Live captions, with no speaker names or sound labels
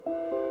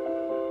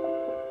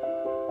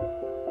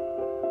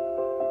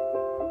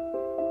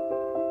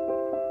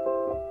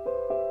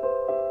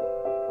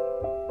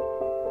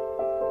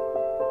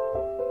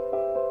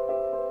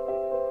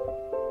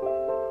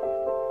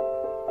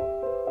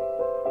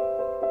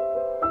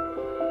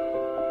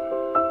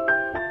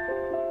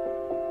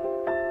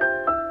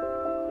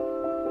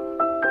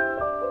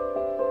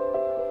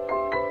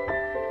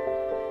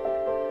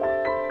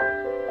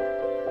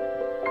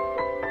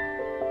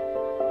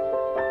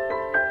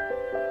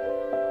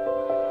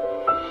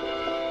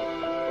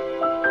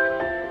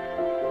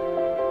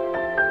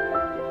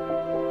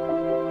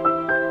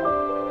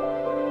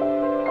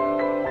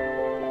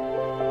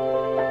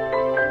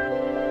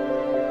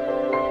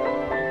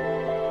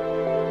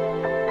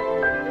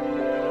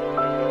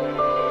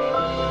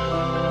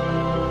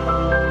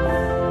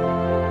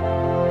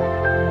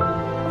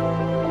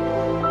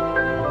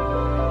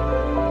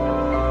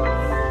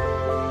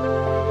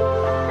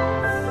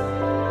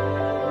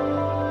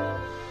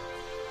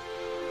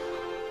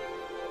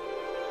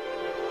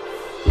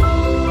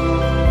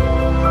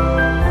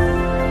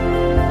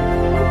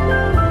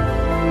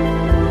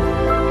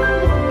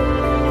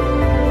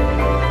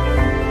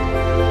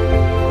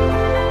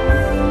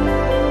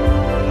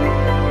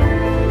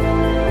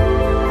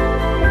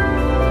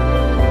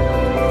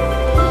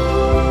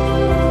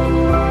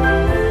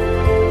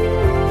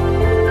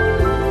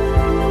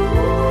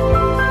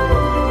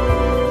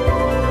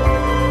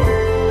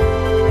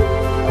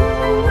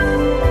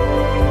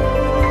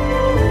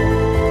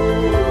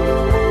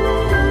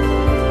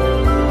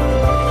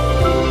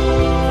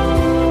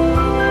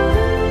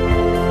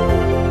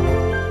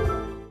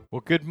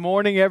Good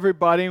morning,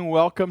 everybody, and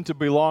welcome to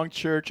Belong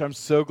Church. I'm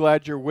so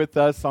glad you're with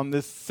us on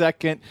this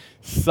second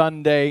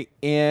Sunday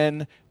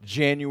in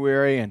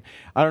January. And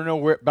I don't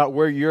know about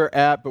where you're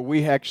at, but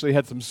we actually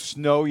had some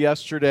snow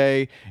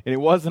yesterday, and it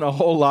wasn't a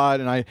whole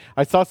lot. And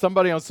I saw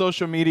somebody on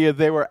social media,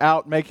 they were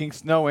out making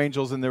snow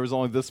angels, and there was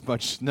only this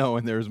much snow,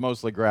 and there was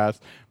mostly grass.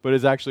 But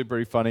it's actually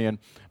pretty funny. And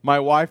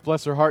my wife,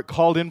 bless her heart,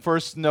 called in for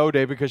a snow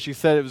day because she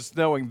said it was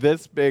snowing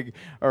this big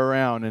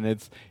around, and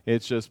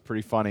it's just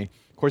pretty funny.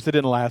 Of course, it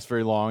didn't last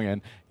very long,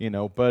 and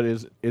but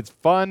it's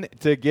fun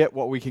to get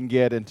what we can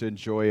get and to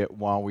enjoy it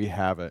while we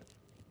have it.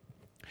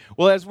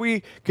 Well, as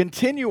we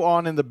continue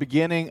on in the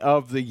beginning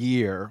of the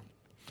year,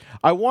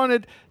 I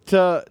wanted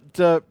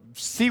to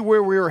see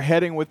where we were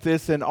heading with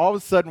this, and all of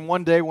a sudden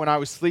one day when I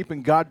was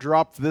sleeping, God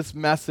dropped this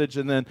message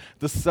and then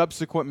the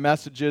subsequent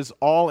messages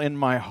all in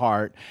my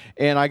heart,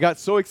 and I got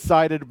so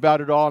excited about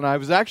it all. And I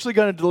was actually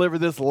going to deliver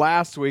this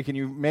last week, and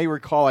you may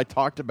recall I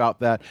talked about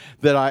that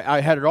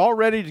I had it all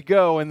ready to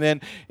go, and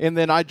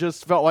then I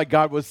just felt like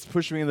God was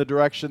pushing me in the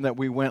direction that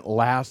we went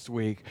last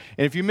week.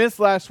 And if you missed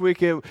last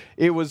week,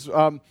 it was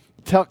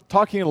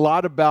talking a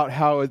lot about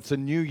how it's a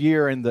new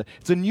year and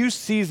it's a new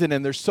season,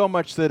 and there's so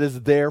much that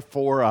is there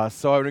for us.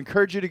 So I would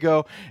encourage you to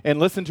go and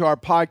listen to our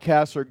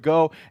podcast, or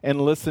go and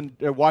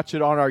watch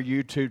it on our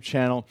YouTube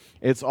channel.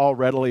 It's all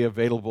readily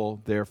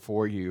available there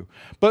for you.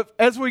 But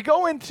as we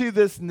go into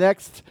this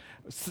next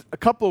a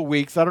couple of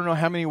weeks, I don't know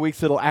how many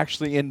weeks it'll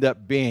actually end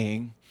up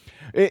being,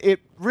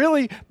 it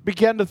really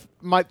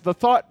the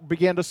thought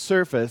began to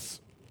surface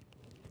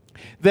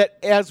that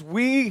as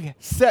we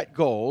set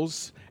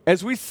goals,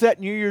 as we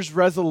set New Year's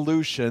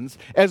resolutions,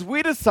 as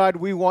we decide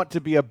we want to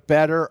be a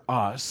better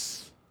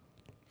us,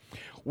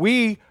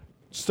 we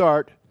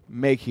start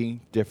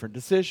making different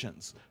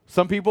decisions.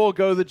 Some people will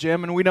go to the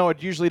gym, and we know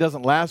it usually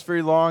doesn't last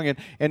very long,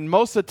 and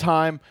most of the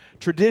time,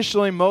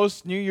 traditionally,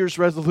 most New Year's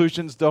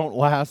resolutions don't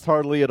last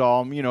hardly at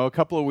all, a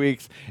couple of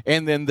weeks,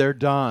 and then they're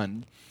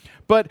done.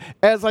 But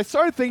as I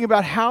started thinking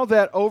about how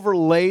that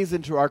overlays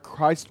into our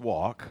Christ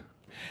walk,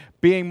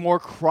 being more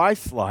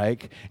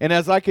Christ-like, and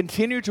as I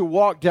continue to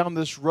walk down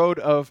this road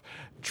of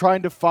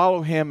trying to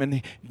follow Him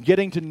and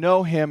getting to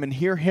know Him and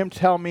hear Him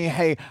tell me,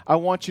 hey, I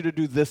want you to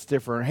do this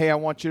different. Hey, I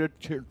want you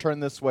to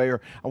turn this way,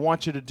 or I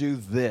want you to do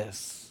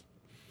this.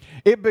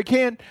 It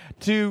began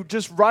to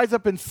just rise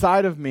up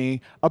inside of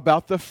me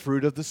about the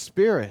fruit of the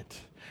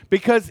Spirit.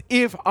 Because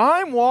if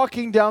I'm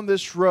walking down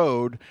this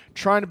road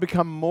trying to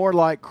become more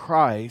like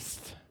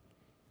Christ,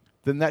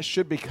 then that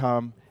should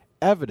become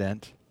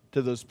evident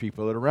to those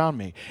people that are around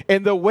me.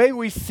 And the way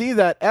we see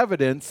that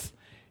evidence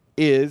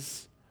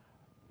is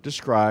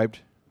described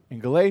in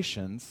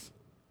Galatians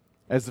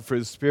as the fruit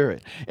of the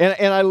Spirit.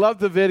 And I love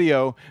the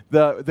video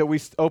that we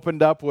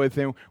opened up with,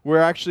 and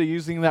we're actually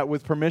using that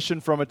with permission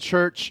from a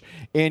church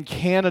in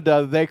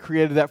Canada. They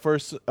created that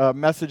first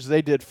message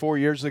they did 4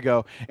 years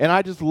ago, and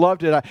I just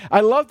loved it.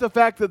 I love the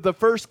fact that the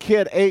first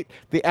kid ate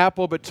the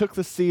apple but took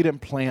the seed and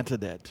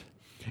planted it.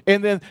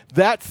 And then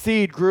that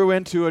seed grew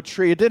into a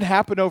tree. It didn't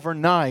happen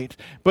overnight,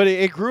 but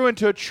it grew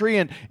into a tree,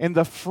 and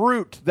the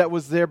fruit that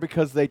was there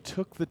because they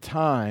took the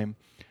time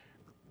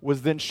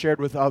was then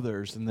shared with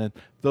others. And then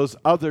those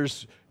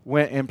others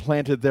went and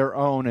planted their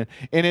own.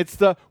 And it's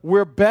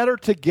we're better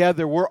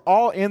together. We're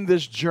all in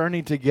this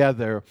journey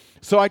together.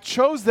 So I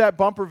chose that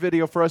bumper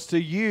video for us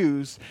to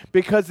use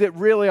because it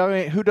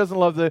really, who doesn't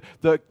love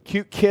the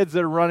cute kids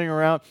that are running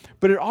around?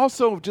 But it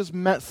also just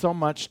meant so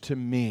much to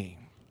me.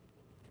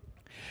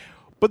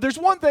 But there's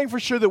one thing for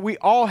sure that we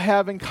all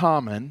have in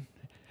common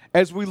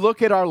as we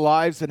look at our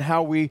lives and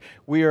how we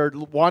are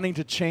wanting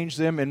to change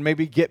them and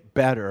maybe get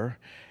better,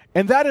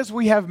 and that is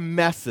we have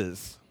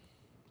messes.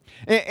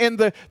 And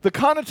the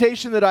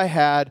connotation that I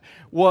had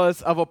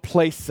was of a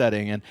place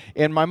setting.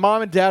 And my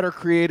mom and dad are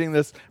creating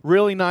this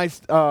really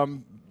nice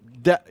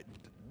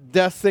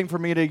desk thing for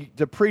me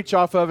to preach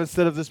off of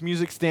instead of this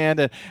music stand,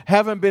 and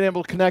haven't been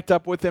able to connect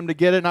up with them to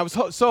get it. And I was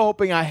so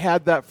hoping I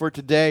had that for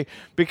today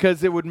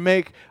because it would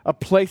make a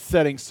place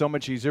setting so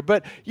much easier.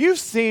 But you've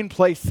seen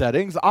place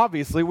settings,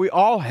 obviously, we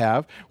all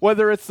have,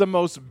 whether it's the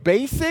most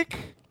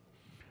basic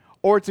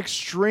or it's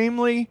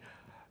extremely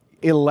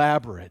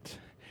elaborate.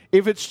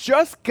 If it's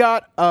just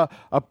got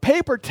a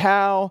paper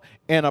towel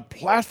and a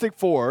plastic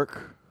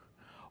fork,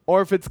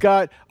 or if it's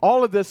got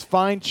all of this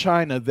fine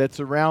china that's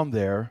around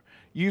there,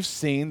 you've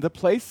seen the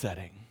place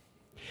setting.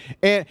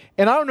 And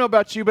I don't know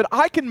about you, but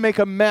I can make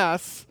a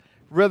mess,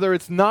 whether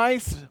it's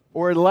nice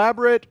or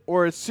elaborate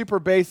or it's super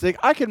basic.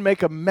 I can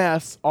make a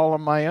mess all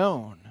on my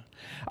own.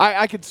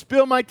 I can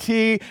spill my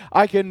tea.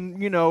 I can,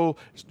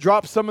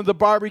 drop some of the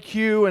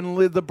barbecue, and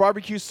the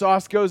barbecue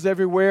sauce goes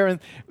everywhere. And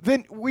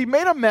then we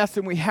made a mess,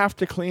 and we have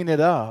to clean it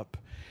up.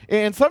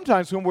 And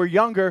sometimes when we're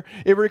younger,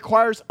 it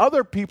requires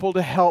other people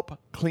to help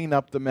clean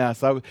up the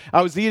mess.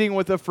 I was eating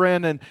with a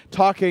friend and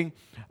talking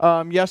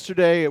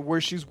yesterday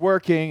where she's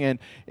working, and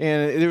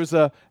it's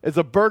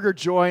a burger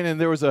joint, and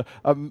there was a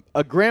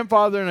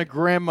grandfather and a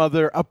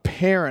grandmother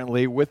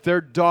apparently with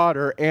their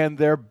daughter and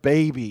their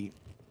baby.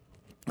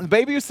 The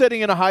baby was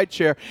sitting in a high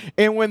chair,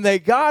 and when they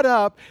got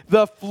up,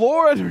 the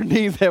floor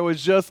underneath there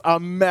was just a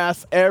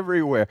mess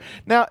everywhere.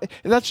 Now,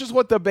 that's just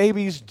what the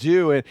babies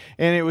do, and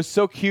it was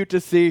so cute to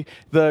see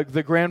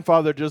the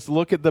grandfather just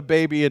look at the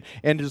baby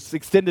and just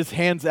extend his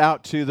hands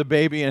out to the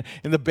baby, and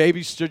the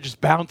baby stood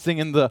just bouncing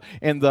in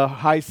the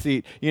high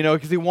seat,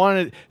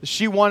 because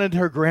she wanted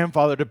her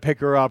grandfather to pick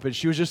her up, and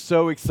she was just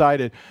so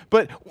excited.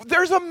 But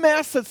there's a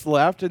mess that's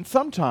left, and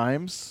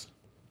sometimes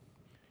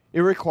it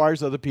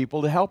requires other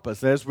people to help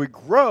us. As we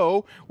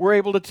grow, we're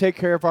able to take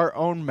care of our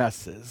own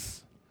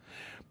messes.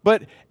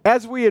 But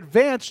as we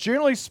advance,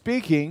 generally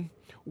speaking,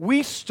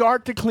 we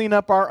start to clean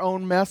up our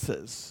own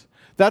messes.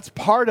 That's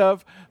part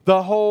of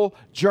the whole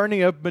journey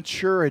of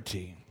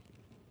maturity.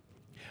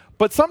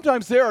 But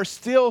sometimes there are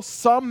still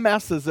some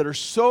messes that are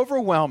so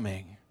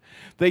overwhelming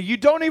that you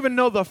don't even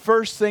know the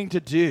first thing to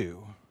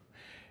do,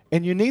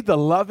 and you need the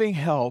loving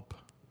help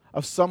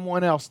of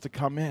someone else to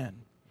come in.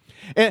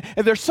 And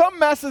there's some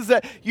messes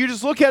that you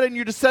just look at it and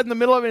you just sit in the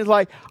middle of it and it's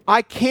like,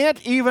 I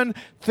can't even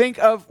think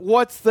of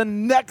what's the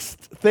next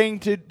thing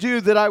to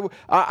do that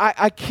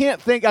I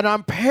can't think, and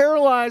I'm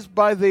paralyzed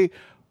by the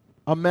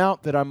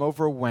amount that I'm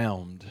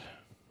overwhelmed.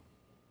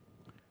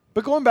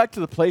 But going back to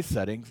the place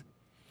settings,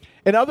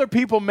 and other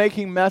people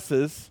making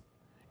messes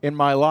in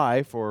my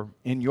life or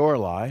in your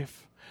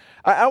life,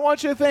 I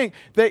want you to think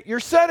that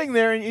you're sitting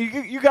there and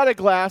you got a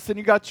glass and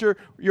you got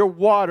your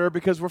water,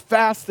 because we're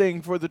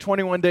fasting for the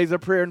 21 days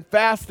of prayer and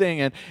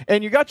fasting,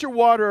 and you got your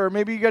water, or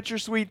maybe you got your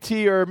sweet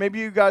tea, or maybe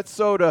you got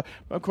soda.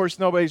 Of course,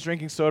 nobody's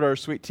drinking soda or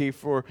sweet tea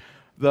for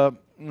the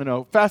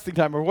fasting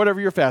time or whatever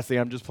you're fasting.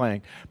 I'm just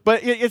playing.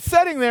 But it's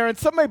sitting there and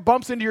somebody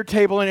bumps into your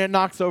table and it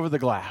knocks over the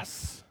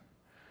glass.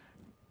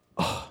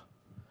 Oh.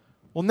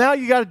 Well, now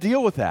you got to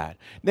deal with that.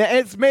 Now,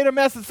 it's made a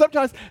mess, and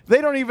sometimes they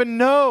don't even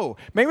know.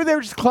 Maybe they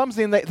were just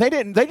clumsy, and they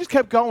didn't. They just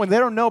kept going. They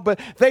don't know, but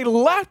they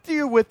left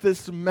you with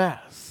this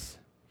mess.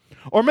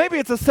 Or maybe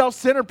it's a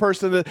self-centered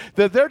person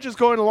that they're just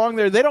going along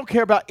there. They don't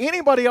care about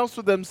anybody else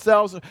but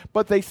themselves,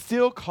 but they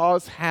still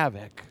cause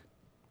havoc.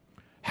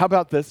 How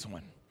about this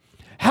one?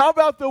 How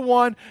about the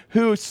one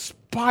who's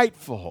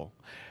spiteful?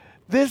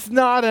 This is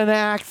not an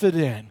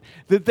accident,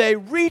 that they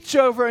reach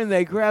over and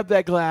they grab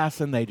that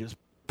glass and they just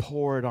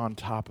pour it on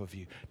top of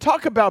you.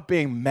 Talk about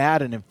being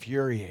mad and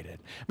infuriated.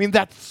 I mean,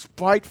 that's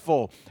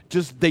spiteful.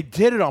 They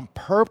did it on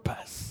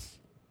purpose.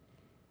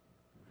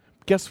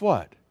 Guess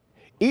what?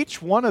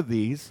 Each one of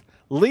these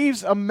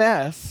leaves a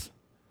mess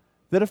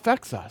that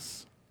affects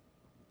us.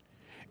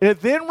 And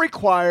it then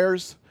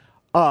requires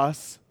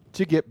us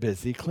to get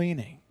busy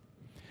cleaning.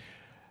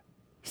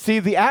 See,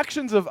 the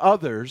actions of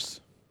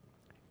others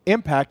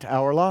impact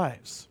our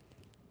lives.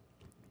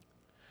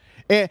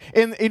 And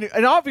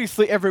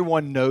obviously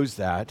everyone knows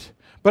that.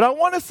 But I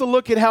want us to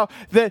look at how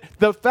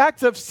the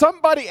fact of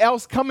somebody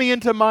else coming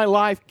into my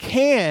life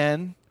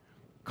can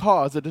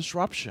cause a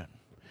disruption.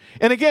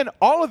 And again,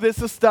 all of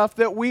this is stuff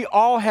that we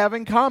all have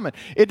in common.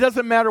 It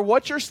doesn't matter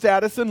what your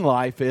status in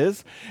life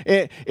is.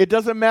 It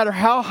doesn't matter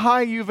how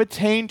high you've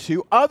attained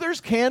to.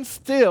 Others can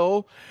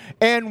still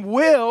and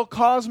will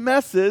cause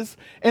messes,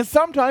 and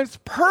sometimes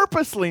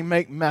purposely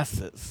make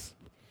messes.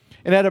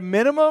 And at a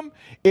minimum,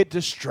 it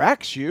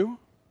distracts you.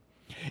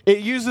 It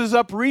uses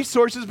up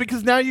resources,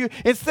 because now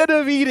instead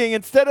of eating,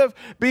 instead of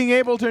being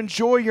able to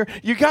enjoy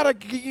you gotta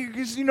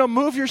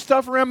move your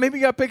stuff around. Maybe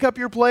you gotta pick up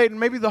your plate, and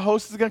maybe the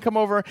host is gonna come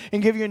over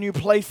and give you a new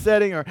place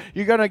setting, or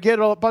you're gonna get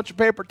a bunch of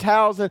paper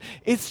towels, and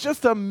it's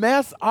just a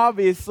mess,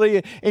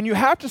 obviously, and you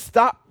have to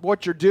stop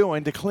what you're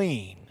doing to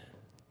clean.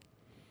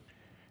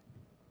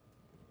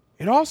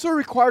 It also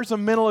requires a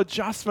mental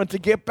adjustment to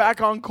get back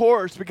on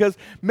course, because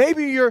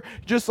maybe you're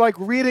just like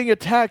reading a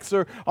text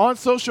or on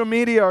social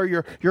media, or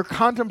you're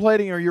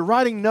contemplating, or you're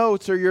writing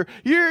notes, or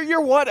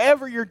you're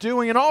whatever you're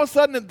doing, and all of a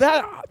sudden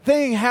that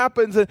thing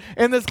happens,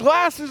 and this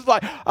glass is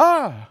like,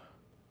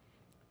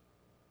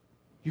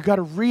 you got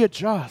to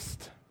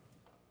readjust.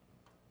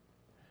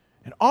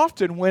 And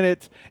often when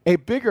it's a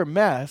bigger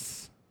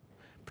mess,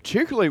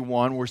 particularly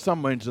one where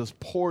someone just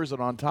pours it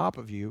on top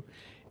of you,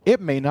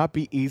 it may not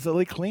be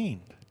easily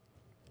cleaned.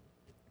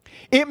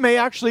 It may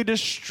actually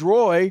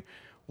destroy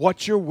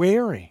what you're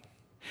wearing.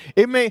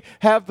 It may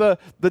have the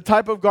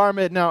type of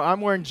garment. Now,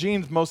 I'm wearing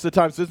jeans most of the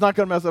time, so it's not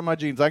going to mess up my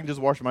jeans. I can just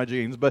wash my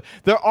jeans. But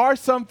there are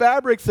some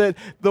fabrics that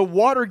the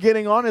water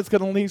getting on it's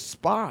going to leave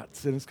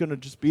spots, and it's going to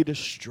just be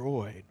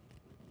destroyed.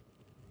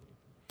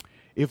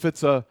 If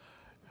it's a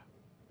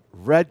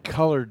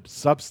red-colored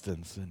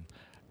substance and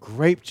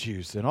grape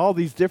juice and all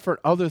these different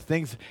other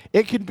things,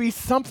 it can be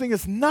something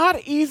that's not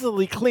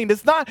easily cleaned.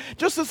 It's not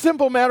just a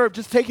simple matter of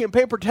just taking a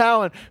paper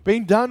towel and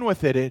being done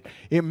with it.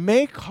 It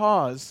may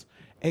cause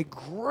a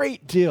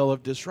great deal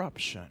of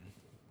disruption.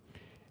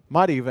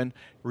 Might even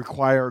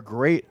require a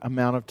great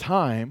amount of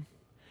time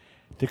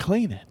to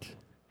clean it.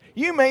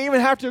 You may even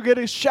have to get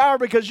a shower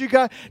because you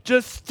got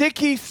just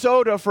sticky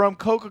soda from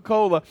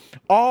Coca-Cola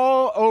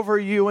all over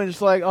you, and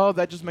it's like, oh,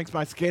 that just makes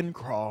my skin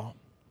crawl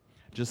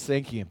just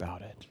thinking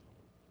about it.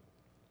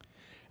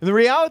 And the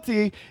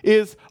reality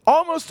is,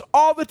 almost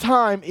all the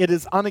time, it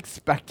is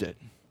unexpected.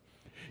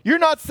 You're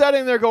not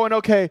sitting there going,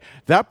 okay,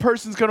 that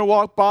person's going to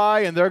walk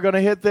by and they're going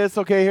to hit this.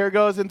 Okay, here it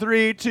goes in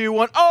 3, 2,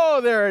 1.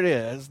 Oh, there it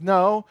is.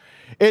 No,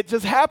 it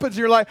just happens.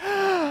 You're like,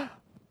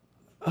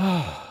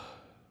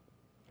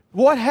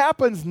 what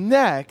happens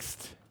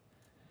next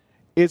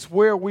is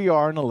where we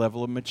are in a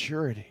level of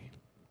maturity.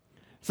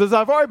 So as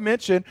I've already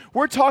mentioned,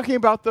 we're talking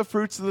about the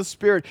fruits of the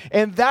Spirit.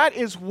 And that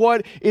is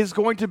what is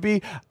going to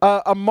be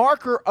a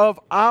marker of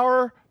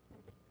our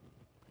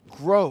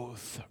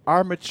growth,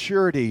 our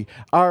maturity,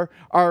 our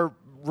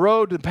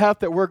road and path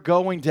that we're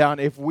going down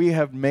if we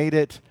have made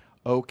it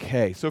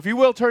okay. So if you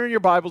will, turn in your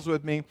Bibles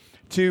with me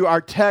to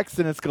our text,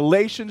 and it's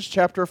Galatians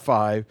chapter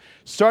 5,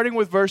 starting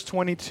with verse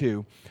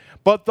 22.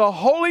 But the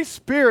Holy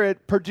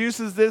Spirit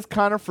produces this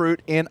kind of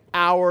fruit in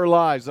our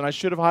lives. And I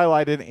should have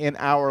highlighted in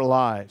our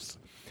lives.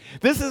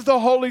 This is the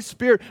Holy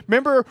Spirit.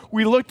 Remember,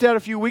 we looked at a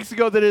few weeks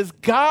ago that it is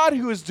God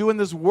who is doing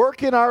this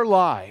work in our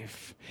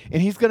life,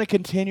 and He's going to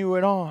continue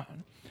it on.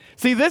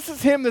 See, this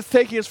is Him that's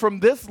taking us from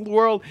this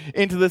world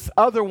into this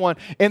other one,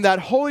 and that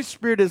Holy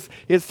Spirit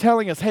is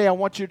telling us, hey, I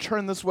want you to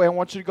turn this way. I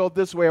want you to go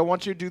this way. I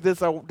want you to do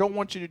this. I don't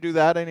want you to do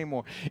that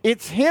anymore.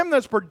 It's Him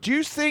that's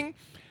producing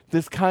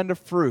this kind of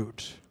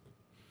fruit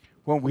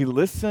when we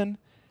listen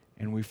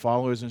and we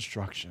follow His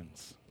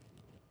instructions.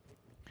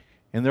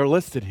 And they're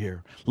listed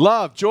here.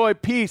 Love, joy,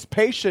 peace,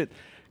 patience,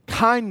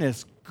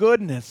 kindness,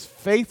 goodness,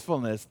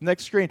 faithfulness.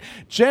 Next screen.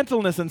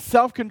 Gentleness and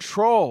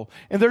self-control.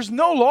 And there's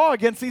no law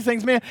against these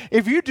things. Man,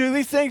 if you do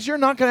these things, you're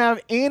not going to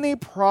have any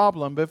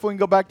problem. But if we can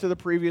go back to the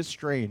previous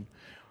screen.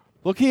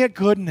 Looking at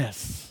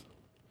goodness.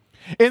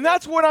 And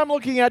that's what I'm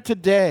looking at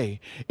today,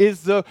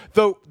 is the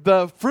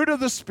fruit of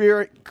the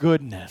Spirit,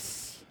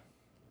 goodness.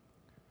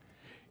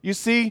 You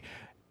see,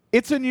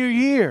 it's a new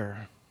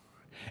year.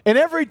 And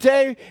every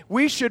day,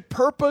 we should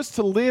purpose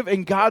to live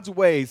in God's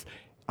ways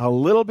a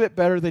little bit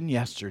better than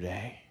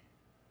yesterday.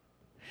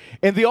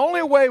 And the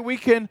only way we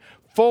can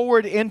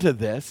forward into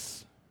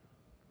this,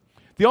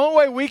 the only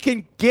way we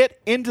can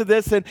get into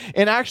this and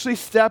actually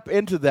step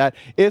into that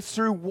is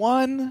through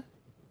one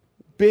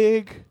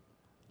big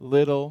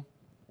little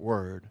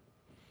word.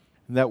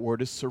 And that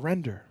word is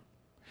surrender.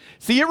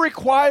 See, it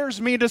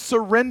requires me to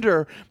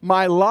surrender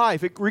my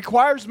life. It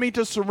requires me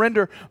to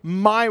surrender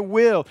my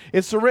will.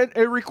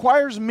 It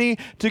requires me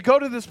to go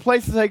to this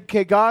place and say,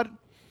 okay, God,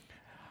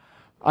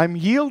 I'm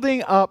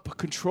yielding up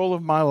control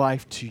of my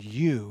life to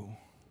you.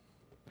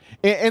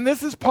 And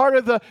this is part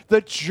of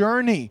the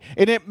journey.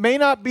 And it may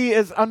not be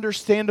as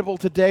understandable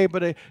today,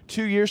 but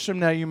 2 years from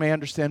now, you may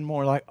understand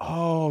more. Like,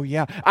 oh,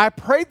 yeah, I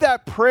prayed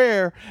that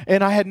prayer,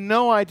 and I had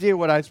no idea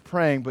what I was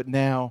praying, but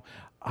now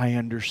I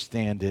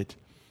understand it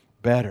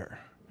better.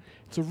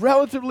 It's a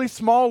relatively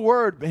small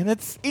word, and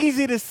it's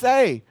easy to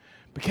say.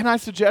 But can I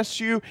suggest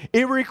to you,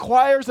 it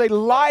requires a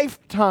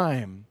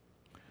lifetime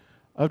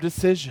of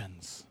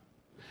decisions.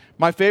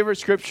 My favorite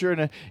scripture,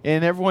 and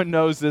everyone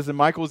knows this, and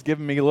Michael was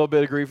giving me a little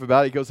bit of grief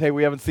about it. He goes, hey,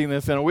 we haven't seen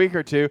this in a week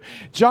or two.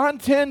 John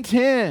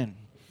 10:10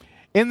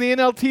 in the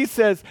NLT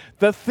says,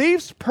 the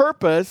thief's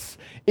purpose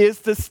is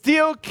to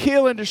steal,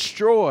 kill, and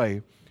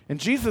destroy. And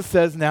Jesus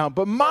says now,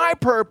 but my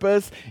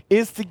purpose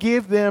is to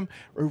give them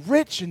a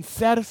rich and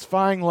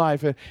satisfying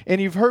life.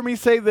 And you've heard me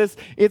say this,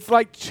 it's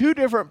like two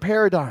different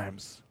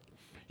paradigms.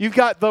 You've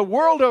got the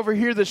world over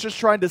here that's just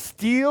trying to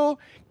steal,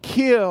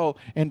 kill,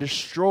 and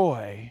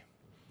destroy.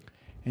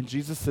 And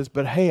Jesus says,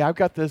 but hey, I've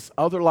got this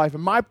other life.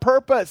 And my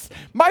purpose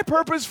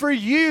for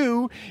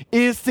you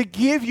is to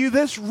give you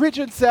this rich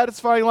and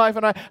satisfying life.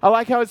 And I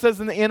like how it says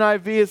in the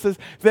NIV, it says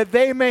that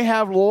they may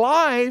have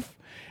life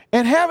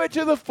and have it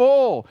to the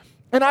full.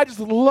 And I just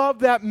love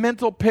that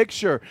mental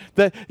picture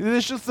that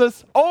it's just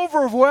this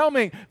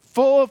overwhelming,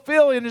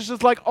 fulfilling, it's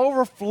just like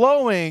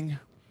overflowing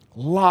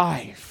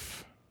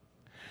life.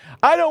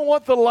 I don't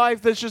want the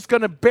life that's just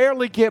going to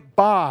barely get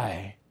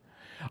by.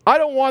 I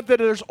don't want that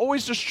there's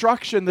always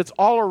destruction that's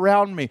all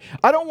around me.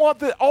 I don't want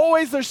that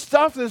always there's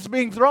stuff that's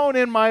being thrown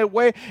in my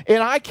way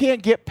and I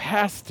can't get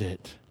past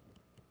it.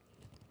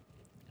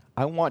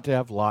 I want to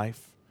have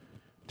life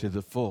to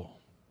the full.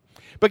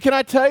 But can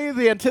I tell you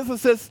the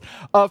antithesis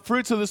of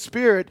fruits of the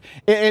Spirit,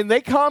 and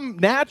they come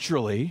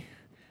naturally.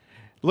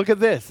 Look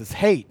at this. It's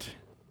hate.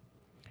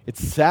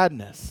 It's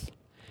sadness,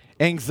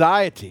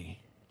 anxiety,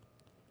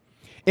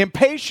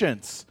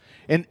 impatience,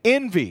 and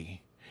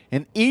envy,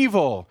 and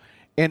evil,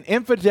 and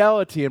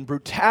infidelity, and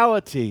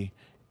brutality,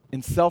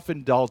 and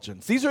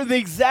self-indulgence. These are the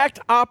exact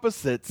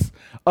opposites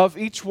of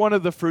each one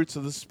of the fruits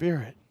of the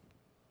Spirit.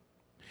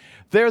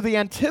 They're the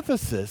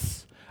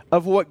antithesis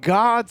of what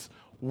God's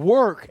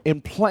work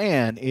and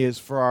plan is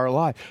for our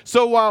life.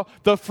 So while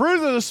the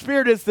fruit of the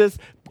Spirit is this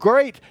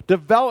great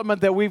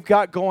development that we've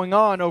got going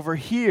on over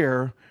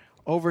here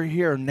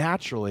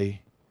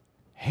naturally,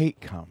 hate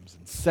comes,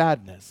 and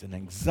sadness, and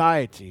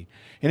anxiety,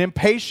 and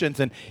impatience,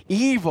 and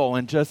evil,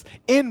 and just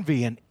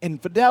envy, and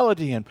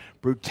infidelity, and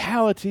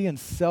brutality, and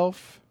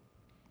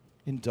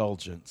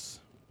self-indulgence.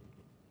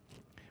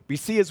 We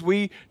see as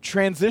we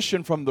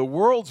transition from the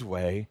world's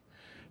way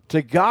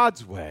to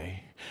God's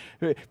way,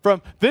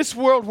 from this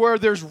world where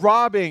there's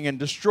robbing and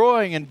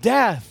destroying and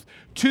death,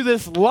 to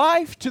this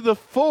life to the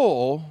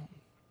full,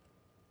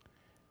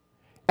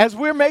 as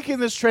we're making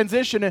this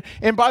transition,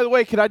 and by the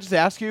way, can I just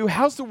ask you,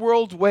 how's the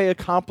world's way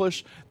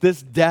accomplish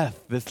this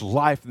death, this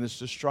life, and this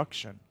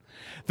destruction?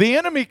 The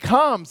enemy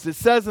comes, it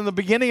says in the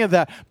beginning of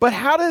that, but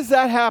how does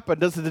that happen?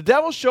 Does the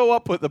devil show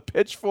up with a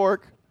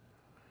pitchfork?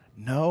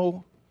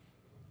 No.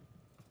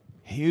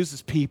 He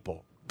uses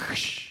people.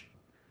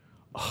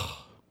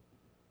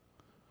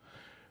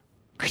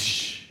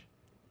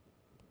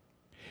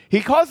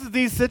 He causes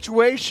these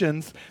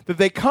situations that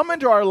they come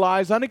into our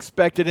lives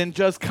unexpected and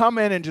just come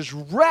in and just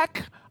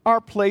wreck our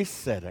place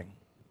setting.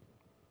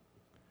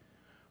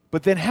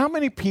 But then how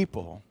many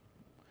people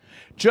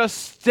just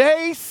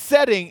stay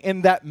setting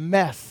in that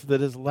mess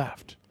that is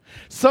left?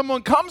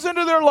 Someone comes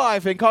into their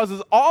life and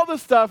causes all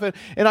this stuff,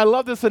 and I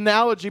love this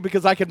analogy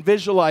because I can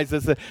visualize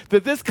this,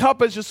 that this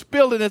cup is just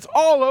spilled and it's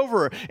all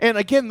over. And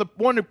again, the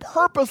one who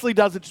purposely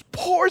does it just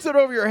pours it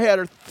over your head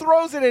or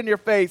throws it in your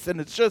face, and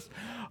it's just,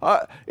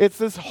 it's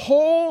this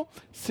whole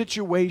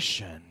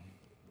situation.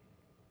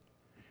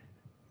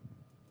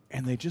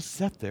 And they just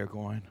sit there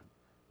going,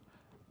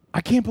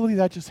 I can't believe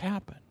that just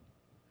happened.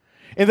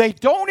 And they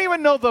don't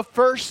even know the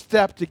first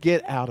step to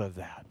get out of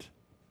that.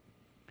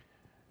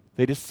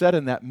 They just sit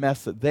in that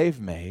mess that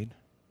they've made,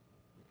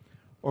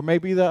 or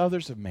maybe the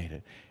others have made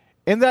it.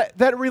 And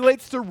that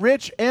relates to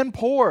rich and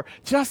poor,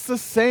 just the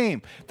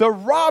same. The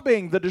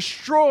robbing, the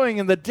destroying,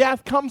 and the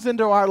death comes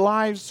into our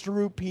lives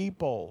through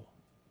people.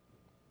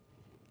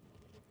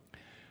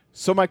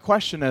 So my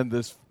question on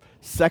this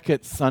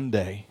second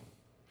Sunday,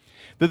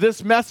 that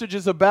this message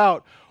is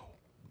about,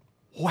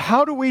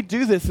 how do we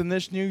do this in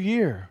this new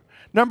year?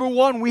 Number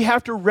one, we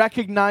have to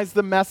recognize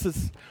the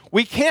messes.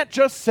 We can't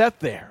just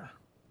sit there.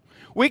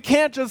 We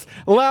can't just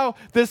allow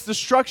this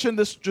destruction,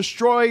 this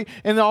destroy,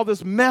 and all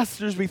this mess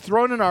just be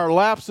thrown in our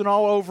laps and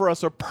all over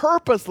us, or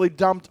purposely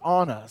dumped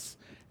on us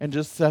and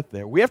just sit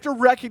there. We have to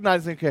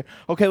recognize,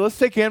 okay, let's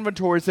take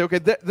inventory and say, okay,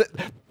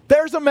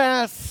 there's a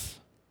mess.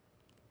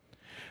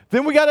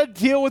 Then we got to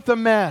deal with the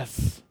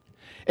mess.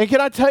 And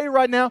can I tell you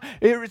right now,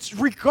 it's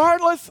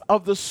regardless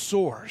of the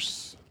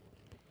source.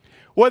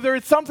 Whether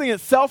it's something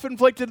that's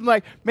self-inflicted,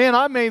 like, man,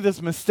 I made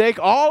this mistake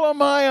all on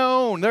my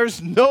own.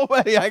 There's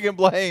nobody I can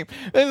blame.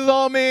 This is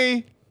all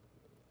me.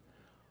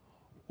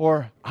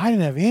 Or, I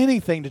didn't have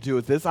anything to do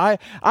with this. I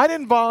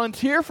didn't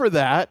volunteer for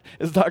that,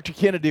 as Dr.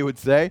 Kennedy would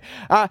say.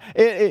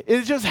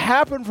 It just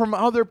happened from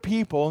other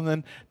people. And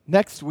then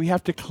next, we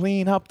have to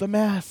clean up the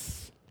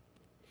mess.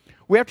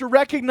 We have to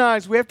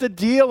recognize, we have to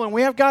deal, and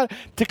we have got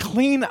to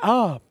clean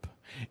up.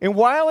 And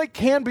while it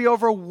can be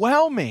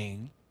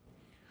overwhelming,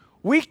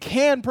 we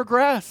can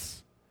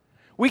progress.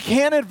 We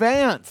can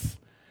advance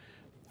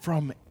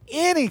from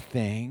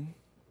anything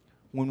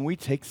when we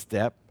take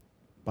step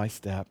by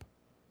step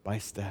by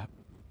step.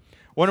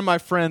 One of my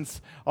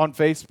friends on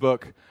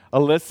Facebook,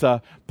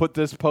 Alyssa, put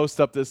this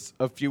post up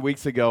a few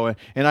weeks ago,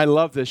 and I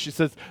love this. She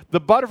says, the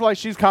butterfly,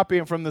 she's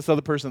copying from this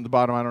other person at the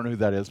bottom. I don't know who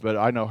that is, but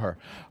I know her.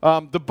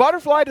 The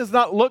butterfly does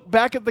not look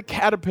back at the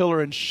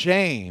caterpillar in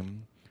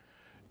shame,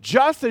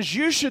 just as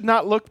you should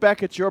not look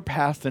back at your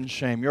past in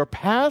shame. Your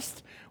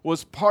past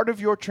was part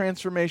of your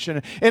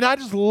transformation. And I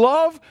just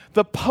love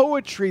the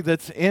poetry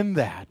that's in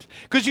that.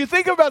 Because you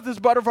think about this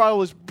butterfly, it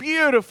was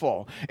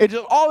beautiful. It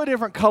just all the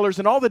different colors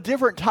and all the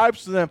different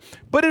types of them.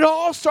 But it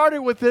all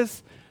started with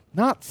this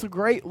not so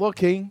great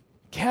looking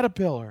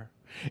caterpillar.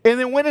 And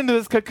then went into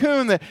this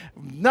cocoon that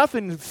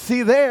nothing to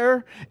see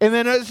there. And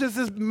then it's just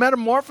this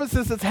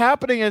metamorphosis that's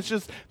happening. It's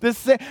just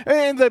this,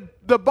 and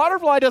the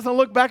butterfly doesn't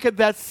look back at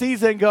that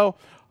season and go,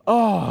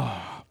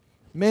 oh,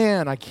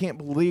 man, I can't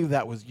believe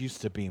that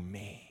used to be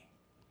me.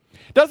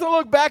 Doesn't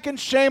look back in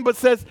shame, but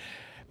says,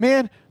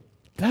 man,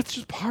 that's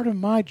just part of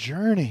my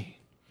journey.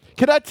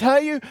 Can I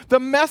tell you, the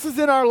messes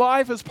in our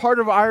life is part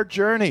of our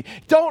journey.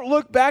 Don't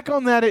look back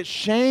on that as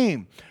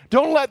shame.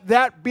 Don't let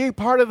that be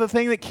part of the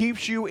thing that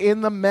keeps you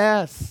in the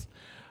mess.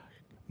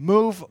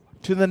 Move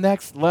to the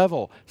next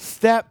level,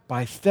 step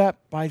by step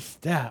by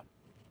step.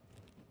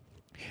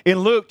 In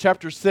Luke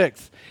chapter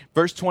 6,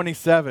 verse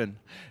 27,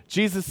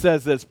 Jesus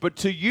says this, but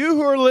to you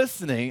who are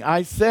listening,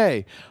 I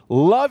say,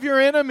 love your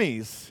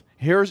enemies.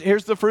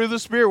 Here's the fruit of the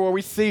Spirit where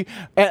we see it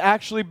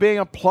actually being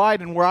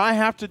applied, and where I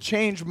have to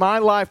change my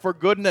life for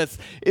goodness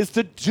is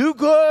to do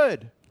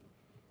good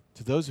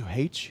to those who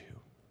hate you.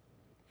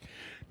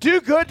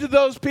 Do good to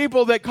those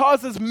people that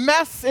causes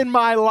mess in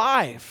my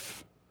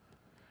life.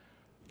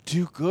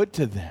 Do good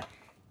to them.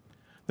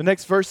 The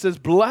next verse says,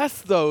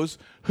 bless those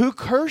who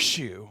curse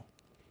you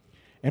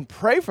and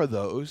pray for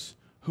those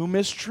who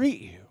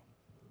mistreat you.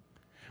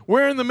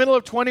 We're in the middle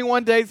of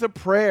 21 days of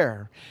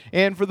prayer.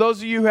 And for those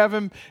of you who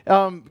haven't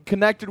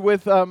connected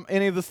with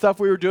any of the stuff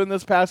we were doing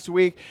this past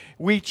week,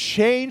 we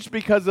changed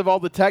because of all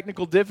the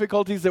technical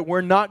difficulties that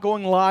we're not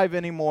going live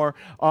anymore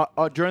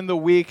during the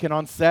week and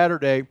on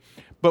Saturday.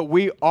 But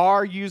we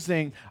are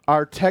using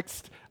our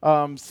text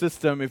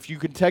system. If you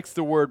can text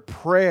the word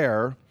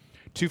prayer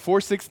to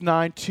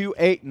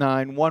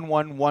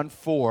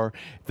 469-289-1114,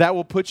 that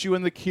will put you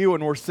in the queue,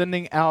 and we're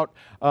sending out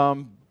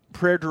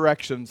prayer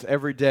directions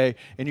every day,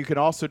 and you can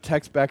also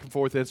text back and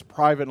forth. It's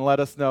private, and let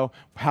us know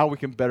how we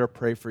can better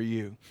pray for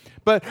you.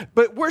 But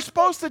we're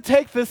supposed to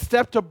take this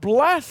step to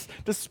bless,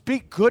 to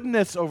speak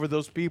goodness over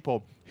those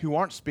people who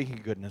aren't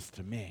speaking goodness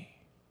to me.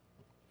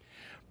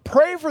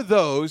 Pray for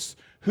those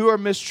who are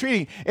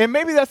mistreating. And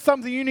maybe that's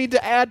something you need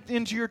to add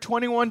into your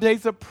 21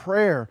 days of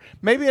prayer.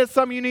 Maybe that's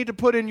something you need to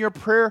put in your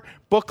prayer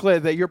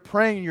booklet that you're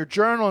praying in your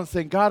journal and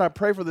saying, God, I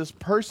pray for this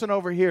person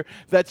over here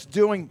that's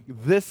doing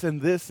this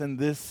and this and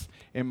this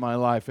in my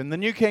life. In the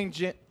New King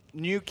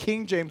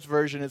James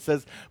Version, it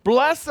says,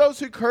 bless those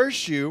who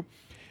curse you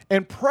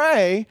and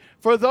pray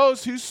for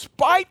those who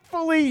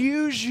spitefully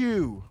use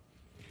you.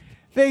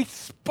 They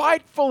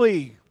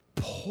spitefully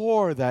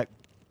pour that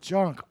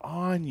junk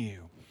on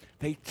you.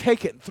 They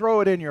take it and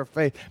throw it in your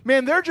face.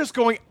 Man, they're just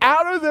going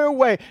out of their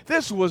way.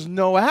 This was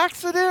no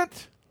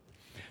accident.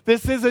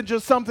 This isn't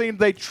just something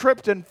they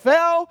tripped and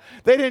fell.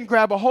 They didn't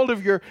grab a hold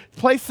of your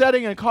place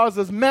setting and cause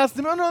this mess.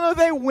 No.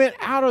 They went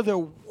out of their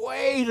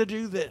way to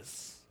do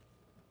this.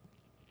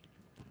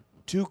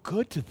 Do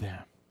good to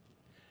them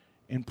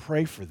and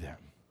pray for them.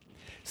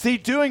 See,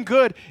 doing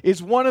good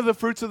is one of the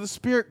fruits of the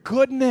Spirit,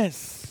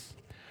 goodness.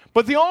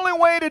 But the only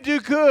way to do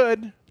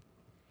good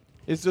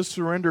is to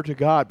surrender to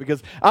God.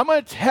 Because I'm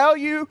going to tell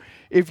you,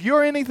 if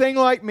you're anything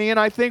like me, and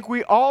I think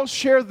we all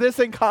share this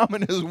in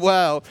common as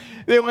well,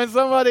 that when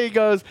somebody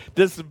goes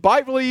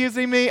despitefully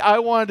using me, I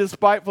want to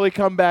despitefully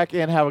come back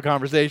and have a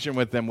conversation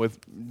with them with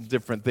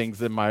different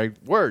things in my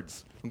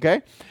words.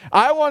 Okay?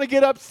 I want to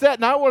get upset,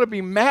 and I want to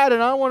be mad,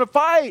 and I want to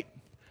fight.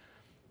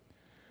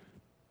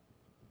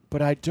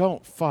 But I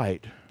don't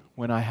fight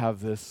when I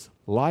have this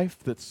life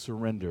that's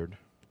surrendered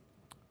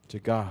to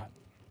God.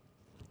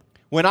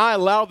 When I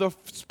allow the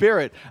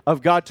Spirit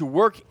of God to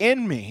work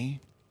in me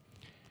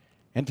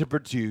and to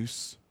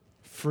produce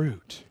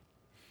fruit.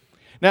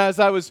 Now, as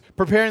I was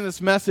preparing this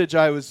message,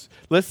 I was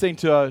listening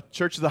to a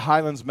Church of the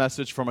Highlands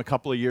message from a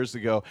couple of years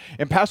ago.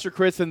 And Pastor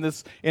Chris in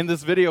this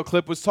video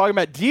clip was talking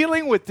about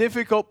dealing with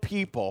difficult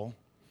people.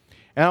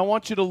 And I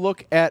want you to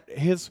look at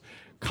his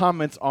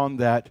comments on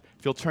that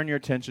if you'll turn your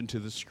attention to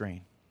the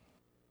screen.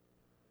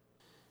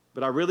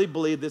 But I really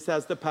believe this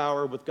has the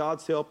power, with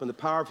God's help and the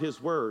power of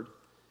His Word,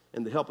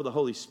 and the help of the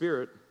Holy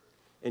Spirit,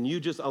 and you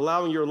just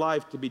allowing your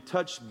life to be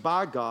touched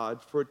by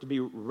God for it to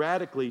be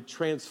radically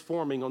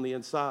transforming on the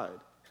inside.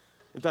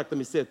 In fact, let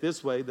me say it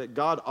this way, that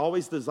God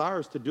always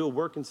desires to do a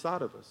work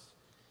inside of us.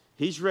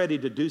 He's ready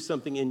to do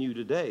something in you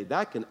today.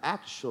 That can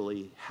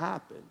actually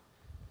happen.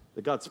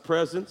 That God's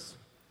presence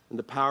and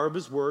the power of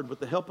His Word, with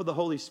the help of the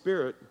Holy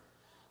Spirit,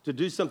 to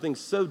do something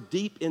so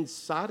deep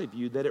inside of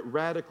you that it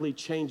radically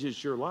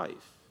changes your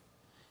life.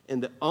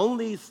 And the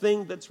only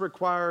thing that's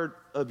required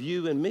of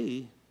you and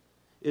me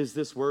is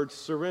this word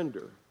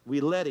surrender. We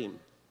let Him.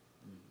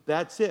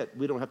 That's it.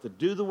 We don't have to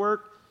do the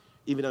work,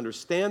 even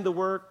understand the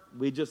work.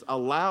 We just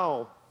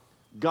allow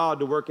God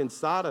to work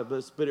inside of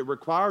us, but it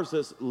requires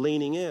us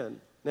leaning in.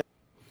 Now,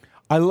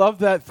 I love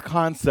that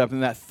concept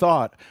and that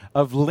thought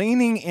of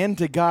leaning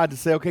into God to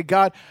say, okay,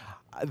 God,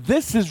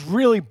 this is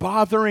really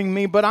bothering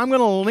me, but I'm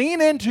going to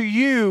lean into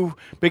you,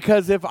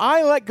 because if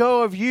I let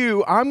go of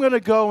you, I'm going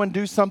to go and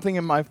do something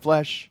in my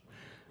flesh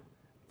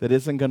that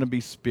isn't going to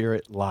be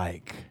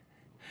Spirit-like.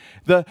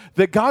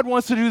 That God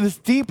wants to do this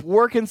deep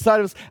work inside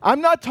of us.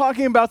 I'm not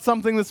talking about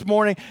something this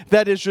morning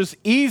that is just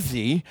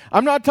easy.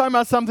 I'm not talking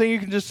about something you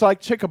can just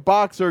like check a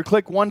box or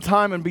click one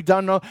time and be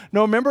done. No,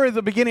 remember at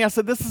the beginning I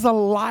said this is a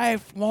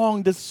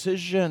lifelong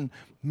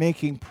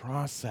decision-making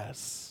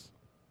process.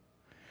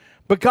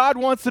 But God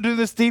wants to do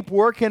this deep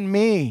work in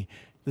me,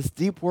 this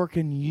deep work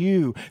in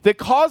you, that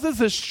causes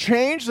this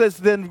change that's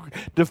then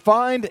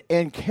defined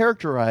and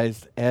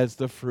characterized as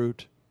the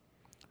fruit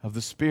of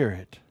the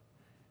Spirit.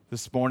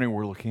 This morning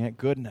we're looking at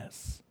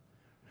goodness.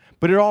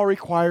 But it all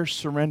requires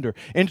surrender.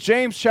 In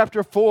James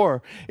chapter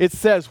 4, it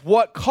says,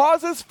 what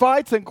causes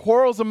fights and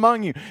quarrels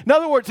among you? In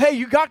other words, hey,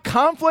 you got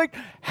conflict?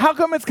 How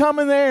come it's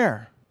coming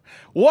there?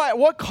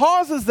 What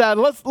causes that?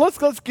 Let's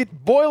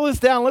boil this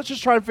down. Let's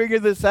just try to figure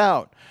this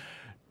out.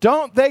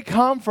 Don't they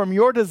come from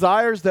your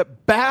desires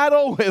that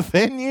battle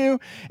within you?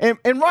 And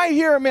right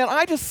here, man,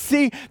 I just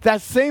see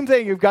that same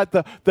thing. You've got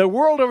the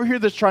world over here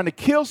that's trying to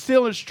kill,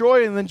 steal, and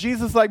destroy. And then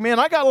Jesus is like, man,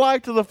 I got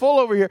life to the full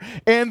over here.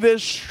 And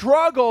this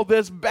struggle,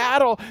 this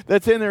battle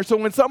that's in there. So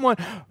when someone,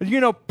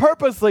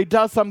 purposely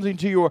does something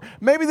to you, or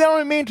maybe they don't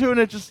even mean to, and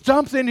it just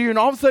jumps into you, and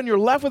all of a sudden you're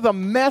left with a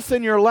mess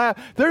in your lap.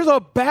 There's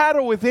a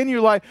battle within you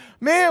like,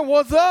 man,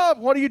 what's up?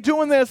 What are you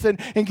doing this? And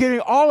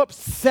getting all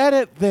upset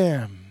at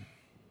them.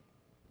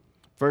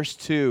 Verse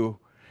 2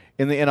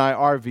 in the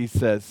NIRV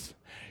says,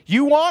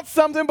 you want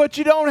something, but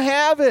you don't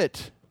have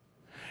it.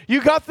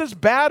 You got this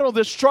battle,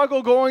 this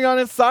struggle going on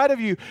inside of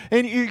you,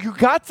 and you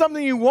got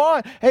something you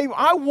want. Hey,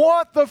 I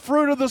want the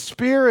fruit of the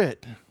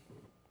Spirit.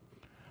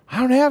 I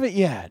don't have it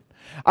yet.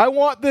 I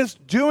want this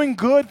doing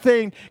good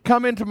thing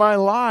come into my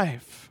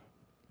life.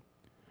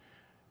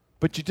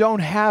 But you don't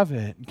have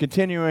it. And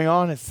continuing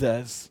on, it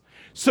says,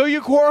 so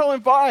you quarrel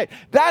and fight.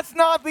 That's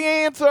not the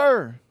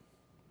answer.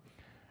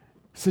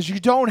 It says you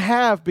don't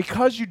have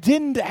because you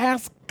didn't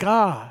ask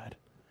God.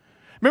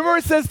 Remember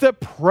it says to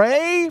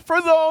pray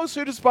for those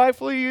who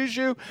despitefully use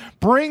you?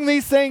 Bring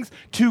these things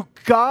to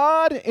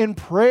God in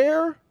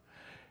prayer?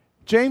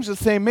 James is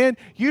saying, man,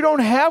 you don't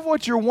have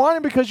what you're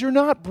wanting because you're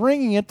not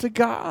bringing it to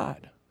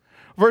God.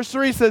 Verse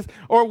 3 says,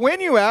 or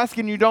when you ask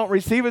and you don't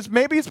receive it,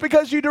 maybe it's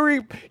because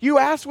you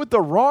ask with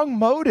the wrong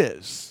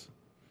motives,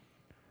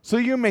 so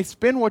you may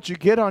spend what you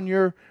get on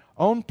your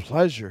own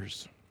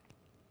pleasures.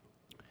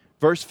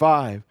 Verse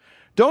 5,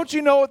 don't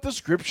you know what the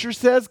scripture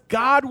says?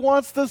 God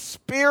wants the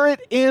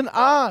Spirit in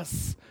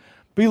us,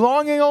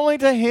 belonging only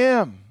to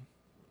Him.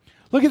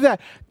 Look at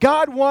that.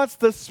 God wants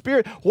the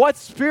Spirit. What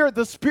Spirit?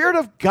 The Spirit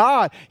of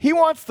God. He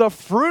wants the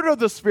fruit of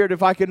the Spirit,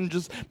 if I can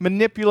just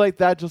manipulate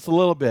that just a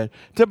little bit,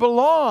 to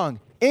belong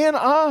in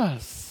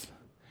us.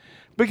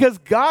 Because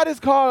God has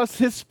caused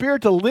His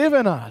Spirit to live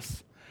in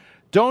us.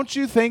 Don't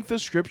you think the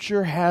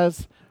Scripture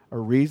has a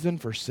reason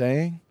for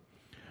saying?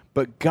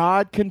 But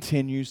God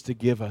continues to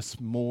give us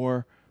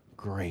more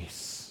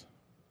grace.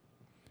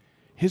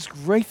 His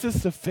grace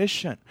is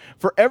sufficient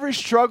for every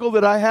struggle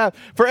that I have,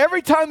 for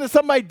every time that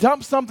somebody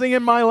dumps something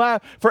in my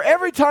lap, for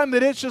every time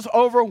that it's just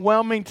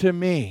overwhelming to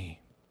me.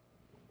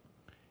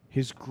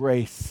 His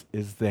grace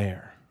is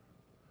there.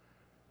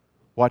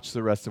 Watch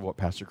the rest of what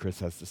Pastor Chris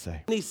has to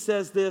say. He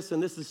says this,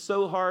 and this is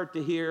so hard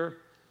to hear.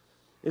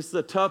 It's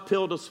a tough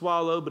pill to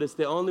swallow, but it's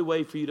the only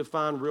way for you to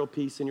find real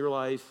peace in your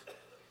life.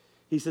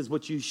 He says,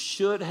 what you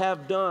should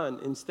have done,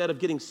 instead of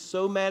getting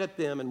so mad at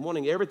them and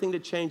wanting everything to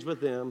change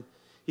with them,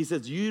 he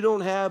says, you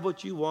don't have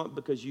what you want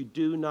because you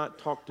do not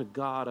talk to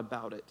God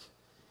about it.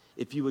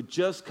 If you would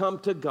just come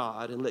to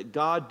God and let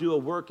God do a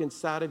work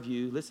inside of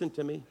you, listen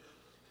to me,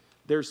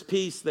 there's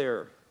peace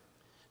there.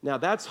 Now,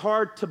 that's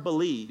hard to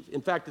believe.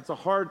 In fact, it's a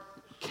hard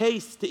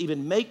case to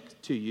even make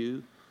to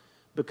you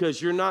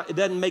because it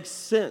doesn't make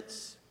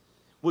sense,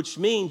 which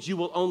means you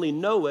will only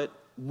know it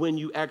when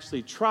you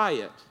actually try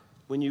it,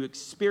 when you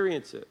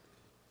experience it.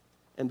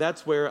 And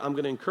that's where I'm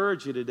going to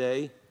encourage you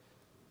today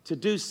to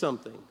do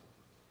something.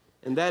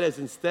 And that is,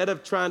 instead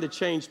of trying to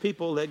change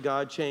people, let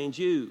God change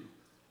you.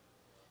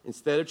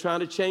 Instead of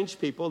trying to change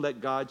people,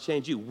 let God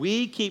change you.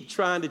 We keep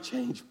trying to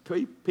change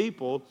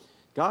people.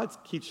 God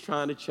keeps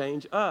trying to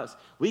change us.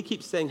 We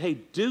keep saying, hey,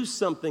 do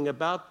something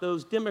about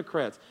those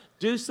Democrats.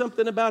 Do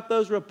something about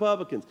those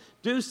Republicans.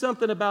 Do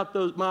something about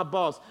my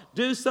boss.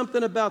 Do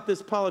something about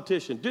this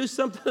politician. Do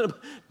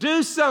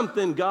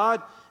something,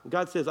 God. And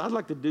God says, I'd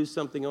like to do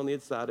something on the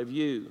inside of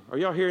you. Are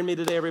y'all hearing me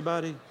today,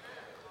 everybody?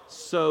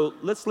 So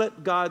let's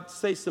let God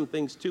say some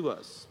things to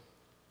us.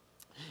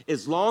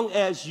 As long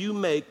as you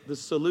make the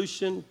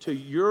solution to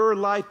your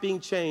life being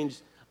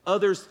changed,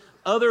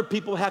 other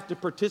people have to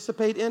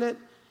participate in it,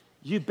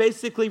 you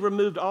basically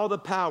removed all the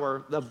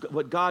power of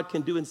what God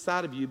can do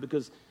inside of you,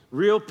 because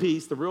real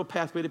peace, the real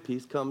pathway to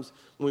peace, comes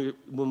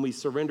when we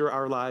surrender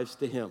our lives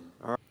to Him.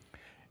 All right?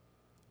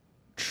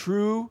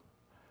 True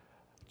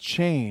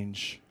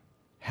change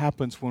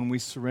happens when we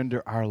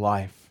surrender our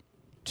life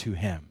to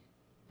Him.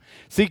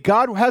 See,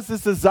 God has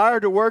this desire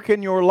to work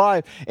in your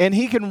life, and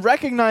He can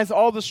recognize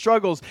all the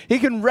struggles. He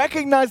can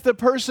recognize the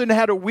person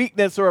had a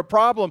weakness or a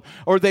problem,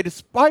 or they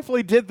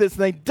despitefully did this,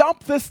 and they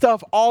dumped this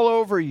stuff all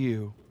over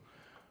you.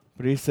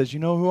 But He says, you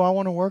know who I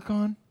want to work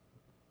on?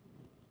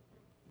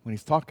 When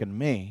He's talking to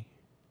me,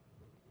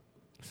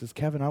 He says,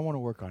 Kevin, I want to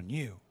work on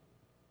you.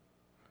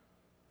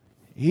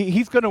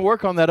 He's going to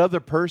work on that other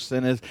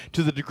person as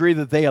to the degree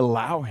that they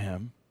allow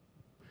Him.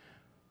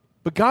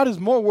 But God is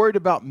more worried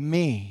about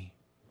me.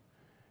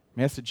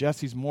 May I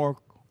suggest He's more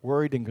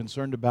worried and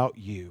concerned about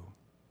you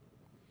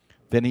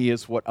than He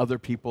is what other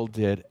people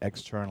did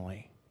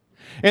externally.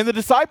 And the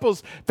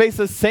disciples face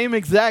the same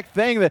exact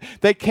thing. That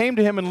they came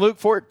to Him in Luke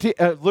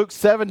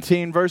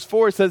 17, verse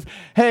 4. It says,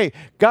 hey,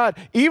 God,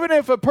 even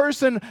if a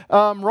person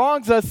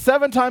wrongs us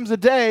 7 times a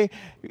day,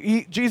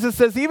 Jesus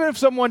says, even if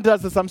someone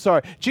does this,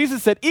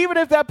 Jesus said, even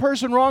if that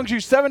person wrongs you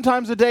 7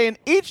 times a day and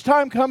each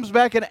time comes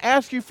back and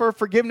asks you for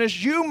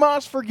forgiveness, you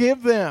must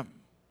forgive them.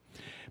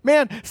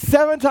 Man,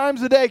 7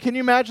 times a day, can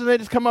you imagine they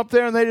just come up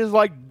there and they just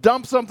like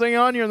dump something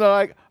on you and they're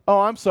like, oh,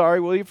 I'm sorry,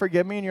 will you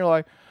forgive me? And you're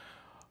like,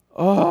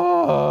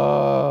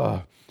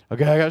 oh,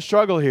 okay, I got to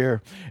struggle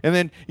here. And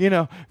then, you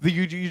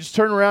just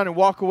turn around and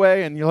walk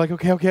away and you're like,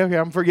 okay,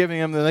 I'm forgiving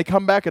them. Then they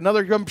come back,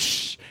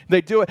 they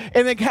do it.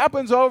 And it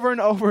happens over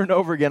and over and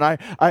over again. I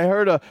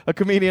heard a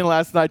comedian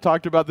last night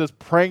talked about this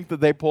prank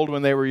that they pulled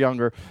when they were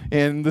younger.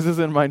 And this is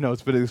in my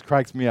notes, but it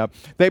cracks me up.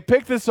 They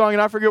picked this song,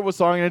 and I forget what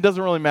song, and it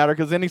doesn't really matter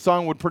because any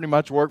song would pretty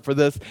much work for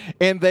this.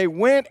 And they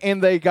went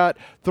and they got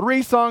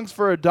 3 songs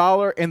for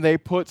 $1, and they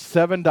put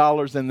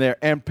 $7 in there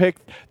and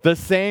picked the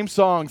same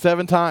song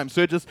 7 times.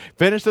 So it just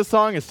finished the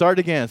song and start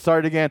again.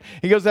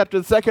 He goes, after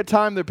the second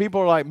time, the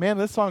people are like, man,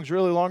 this song's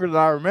really longer than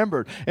I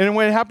remembered. And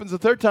when it happens the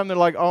third time, they're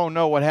like, oh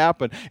no, what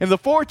happened? And the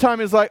fourth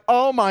time is like,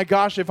 oh my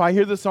gosh, if I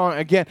hear this song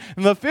again.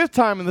 And the fifth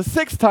time, and the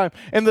sixth time,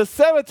 and the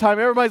seventh time,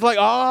 everybody's like,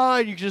 oh,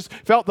 and you just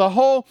felt the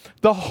whole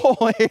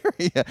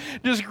area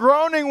just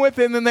groaning with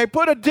it. And then they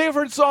put a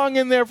different song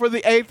in there for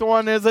the eighth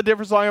one. There's a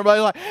different song.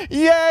 Everybody's like,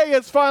 yay,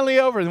 it's finally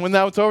over. And when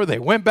that was over, they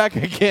went back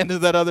again to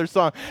that other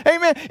song.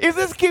 Amen. If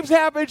this keeps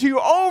happening to you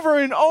over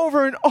and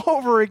over and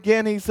over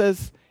again, he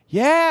says,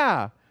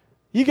 yeah,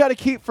 you got to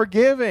keep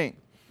forgiving.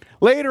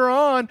 Later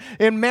on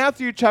in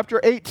Matthew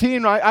chapter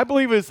 18, I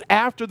believe it was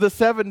after the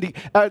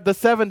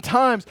 7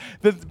 times,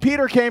 that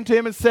Peter came to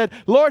him and said,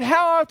 Lord,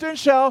 how often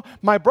shall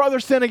my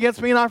brother sin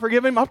against me and I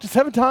forgive him? Up to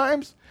 7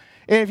 times?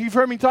 And if you've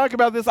heard me talk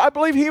about this, I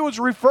believe he was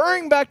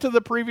referring back to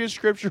the previous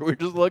scripture we were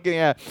just looking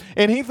at.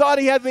 And he thought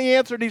he had the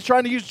answer, and he's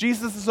trying to use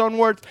Jesus' own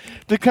words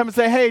to come and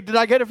say, hey, did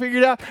I get it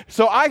figured out?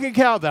 So I can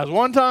count. That's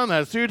 1 time,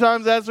 that's 2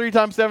 times, that's 3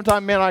 times, 7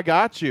 times. Man, I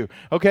got you.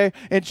 Okay?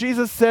 And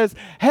Jesus says,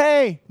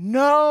 hey,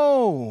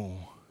 no.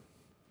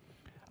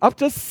 Up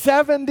to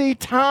 70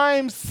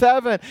 times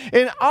 7.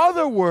 In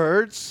other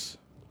words,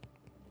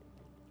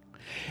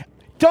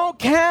 don't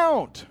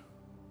count.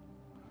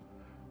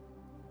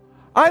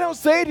 I don't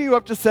say to you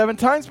up to 7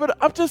 times,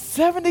 but up to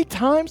 70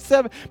 times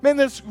 7. Man,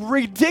 this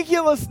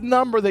ridiculous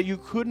number that you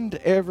couldn't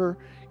ever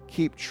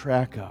keep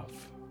track of.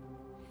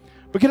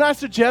 But can I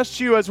suggest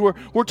to you, as we're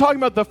talking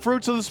about the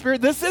fruits of the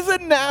Spirit, this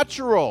isn't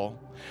natural.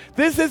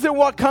 This isn't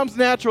what comes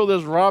natural.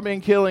 This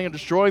robbing, killing, and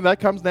destroying, that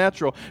comes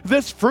natural.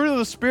 This fruit of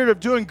the Spirit of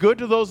doing good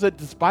to those that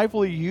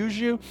despitefully use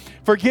you,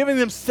 forgiving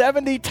them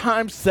 70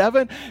 times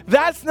 7,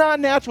 that's not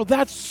natural.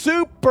 That's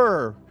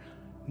super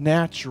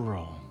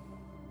natural.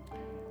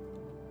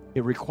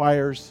 It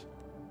requires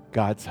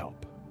God's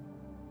help.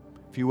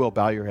 If you will,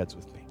 bow your heads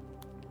with me.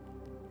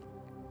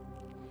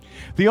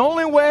 The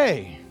only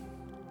way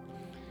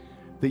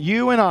that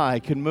you and I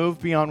can move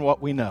beyond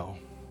what we know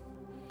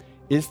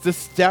is to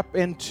step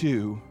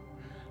into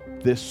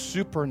this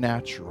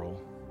supernatural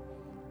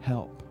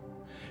help.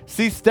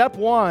 See, step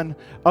 1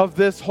 of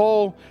this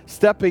whole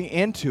stepping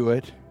into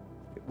it,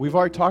 we've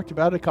already talked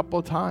about it a couple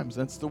of times.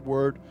 That's the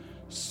word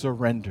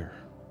surrender.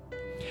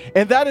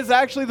 And that is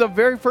actually the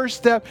very first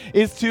step,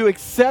 is to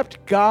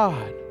accept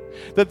God.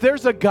 That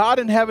there's a God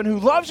in heaven who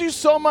loves you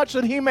so much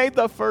that he made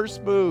the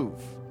first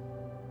move.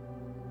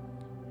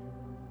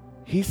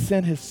 He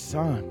sent his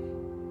son.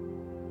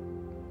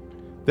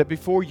 That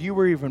before you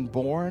were even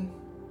born,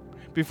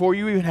 before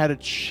you even had a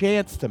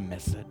chance to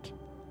miss it,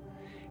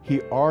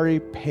 he already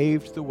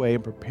paved the way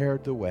and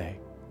prepared the way.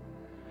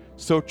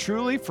 So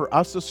truly, for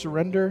us to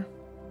surrender,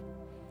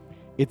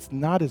 it's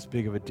not as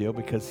big of a deal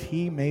because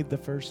he made the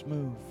first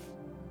move.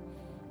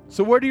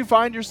 So where do you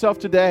find yourself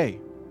today?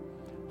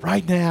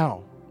 Right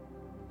now.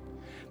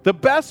 The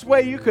best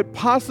way you could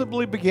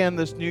possibly begin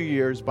this new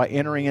year is by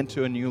entering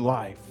into a new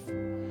life.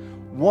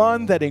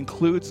 One that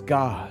includes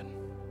God.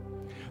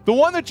 The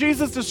one that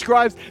Jesus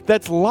describes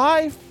that's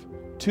life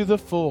to the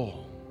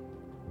full.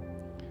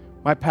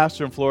 My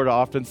pastor in Florida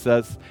often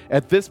says,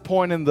 at this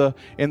point in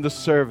the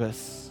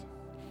service,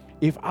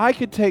 if I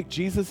could take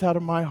Jesus out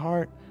of my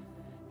heart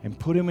and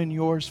put him in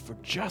yours for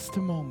just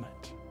a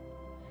moment,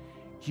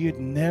 you'd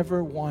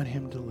never want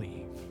him to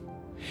leave.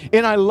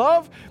 And I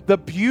love the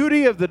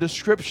beauty of the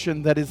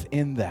description that is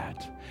in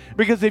that.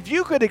 Because if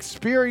you could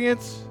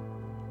experience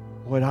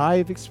what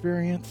I've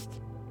experienced,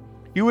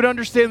 you would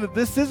understand that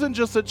this isn't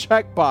just a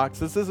checkbox.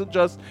 This isn't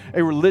just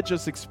a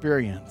religious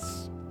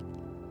experience.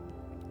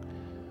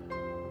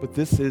 But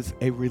this is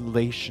a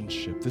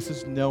relationship. This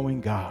is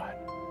knowing God.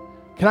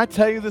 Can I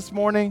tell you this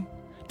morning,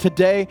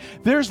 today,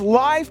 there's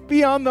life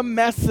beyond the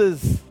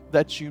messes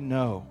that you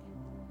know.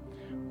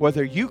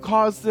 Whether you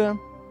caused them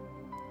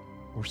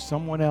or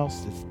someone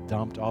else is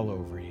dumped all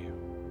over you.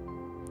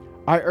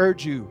 I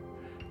urge you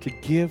to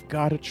give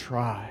God a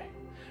try.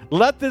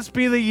 Let this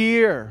be the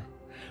year.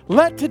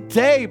 Let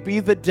today be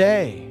the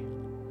day.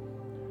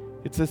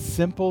 It's as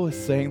simple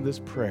as saying this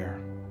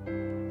prayer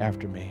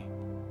after me.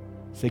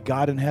 Say,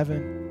 God in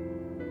heaven,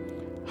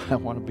 I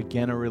want to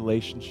begin a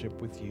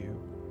relationship with you.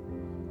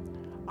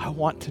 I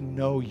want to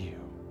know you.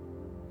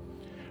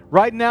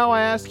 Right now,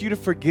 I ask you to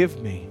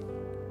forgive me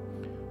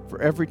for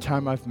every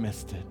time I've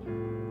missed it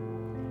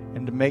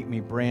and to make me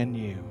brand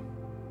new.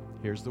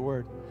 Here's the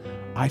word.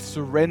 I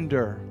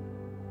surrender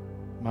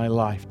my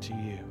life to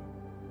you.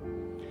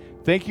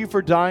 Thank you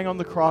for dying on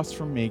the cross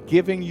for me,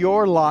 giving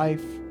your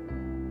life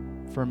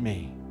for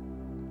me.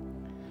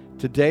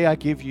 Today I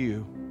give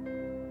you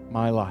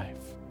my life.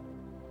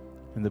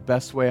 And the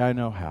best way I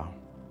know how,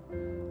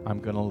 I'm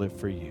going to live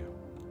for you.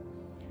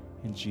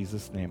 In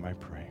Jesus' name I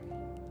pray.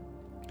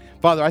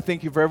 Father, I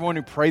thank you for everyone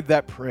who prayed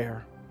that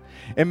prayer.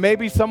 And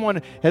maybe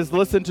someone has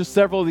listened to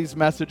several of these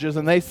messages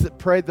and they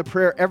prayed the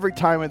prayer every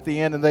time at the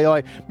end and they're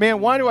like, man,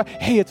 why do I?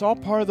 Hey, it's all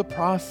part of the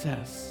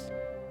process.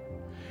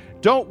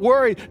 Don't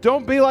worry.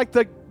 Don't be like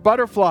the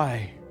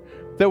butterfly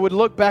that would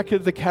look back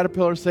at the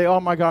caterpillar and say, oh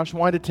my gosh,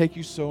 why did it take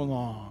you so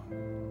long?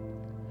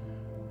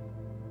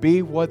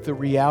 Be what the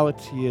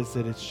reality is,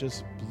 that it's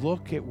just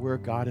look at where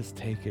God has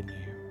taken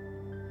you.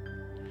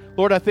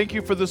 Lord, I thank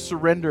you for the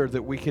surrender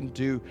that we can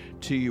do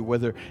to you,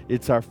 whether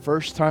it's our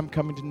first time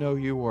coming to know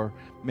you or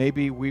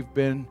maybe we've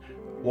been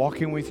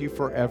walking with you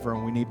forever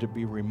and we need to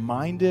be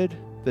reminded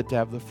that to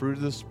have the fruit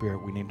of the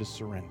Spirit, we need to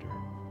surrender.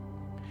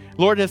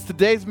 Lord, as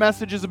today's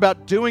message is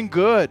about doing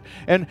good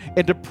and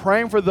to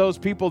praying for those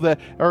people that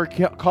are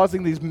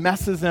causing these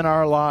messes in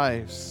our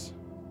lives,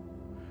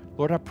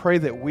 Lord, I pray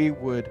that we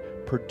would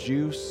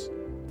produce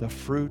the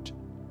fruit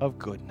of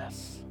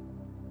goodness.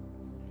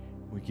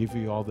 We give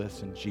you all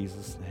this in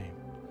Jesus' name.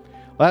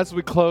 As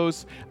we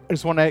close, I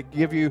just want to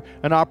give you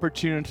an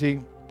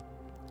opportunity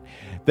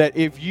that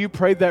if you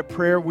prayed that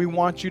prayer, we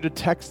want you to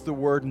text the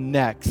word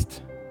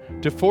NEXT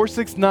to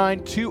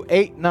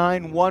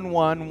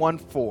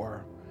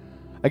 469-289-1114.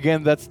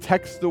 Again, that's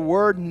text the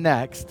word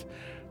NEXT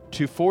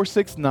to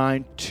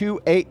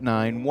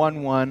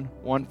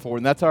 469-289-1114.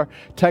 And that's our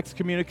text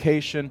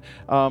communication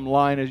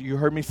line. As you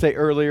heard me say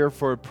earlier,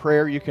 for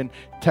prayer, you can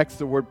text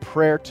the word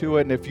prayer to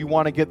it. And if you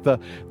want to get the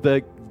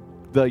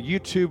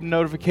YouTube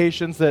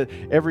notifications that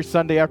every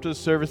Sunday after the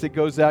service it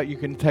goes out, you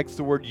can text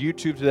the word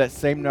YouTube to that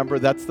same number.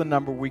 That's the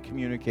number we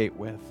communicate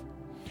with.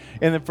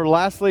 And then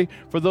lastly,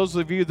 for those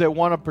of you that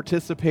want to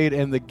participate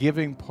in the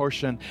giving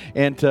portion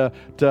and to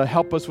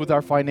help us with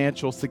our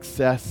financial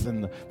success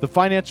and the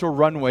financial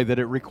runway that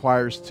it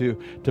requires to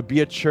be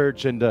a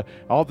church and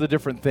all the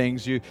different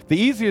things, the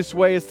easiest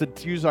way is to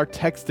use our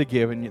text to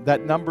give. And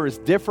that number is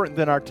different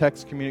than our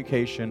text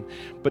communication.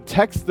 But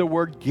text the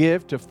word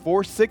give to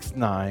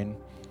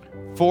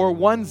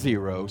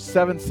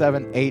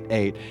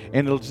 469-410-7788.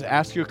 And it'll just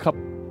ask you a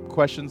couple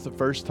questions the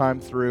first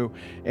time through,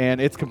 and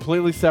it's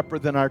completely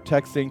separate than our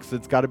texting because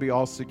it's got to be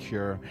all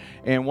secure.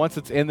 And once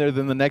it's in there,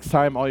 then the next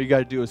time all you got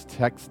to do is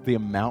text the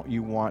amount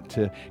you want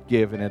to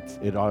give, and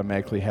it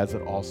automatically has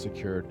it all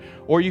secured.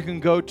 Or you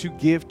can go to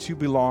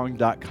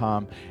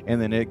givetobelong.com,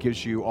 and then it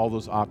gives you all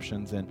those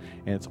options, and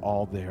it's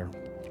all there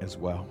as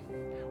well.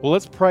 Well,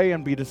 let's pray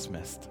and be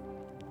dismissed.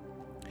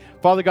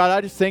 Father God,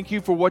 I just thank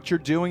you for what you're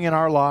doing in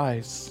our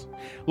lives.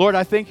 Lord,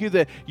 I thank you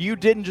that you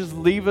didn't just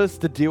leave us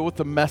to deal with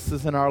the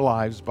messes in our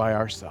lives by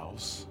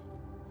ourselves.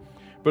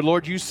 But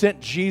Lord, you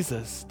sent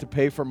Jesus to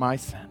pay for my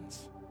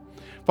sins.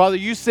 Father,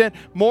 you sent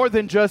more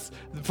than just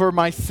for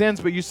my sins,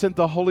 but you sent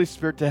the Holy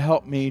Spirit to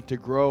help me to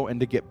grow and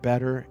to get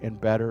better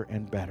and better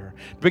and better.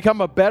 To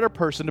become a better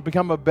person, to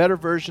become a better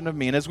version of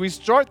me. And as we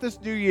start this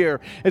new year,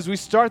 as we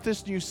start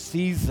this new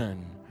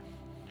season,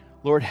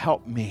 Lord,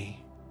 help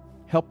me,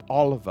 help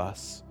all of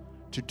us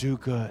to do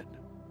good.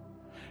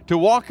 To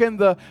walk in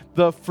the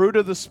fruit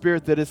of the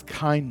Spirit that is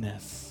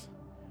kindness.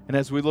 And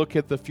as we look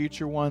at the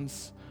future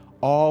ones,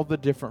 all the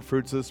different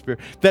fruits of the Spirit,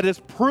 that is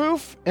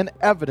proof and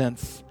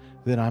evidence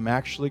that I'm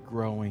actually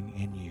growing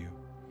in you.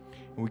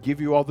 And we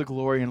give you all the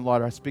glory, and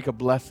Lord, I speak a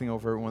blessing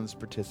over everyone that's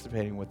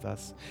participating with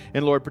us.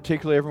 And Lord,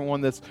 particularly everyone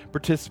that's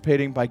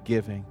participating by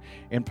giving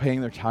and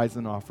paying their tithes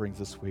and offerings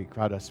this week.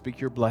 God, I speak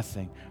your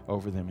blessing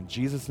over them. In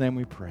Jesus' name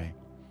we pray.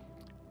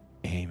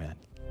 Amen.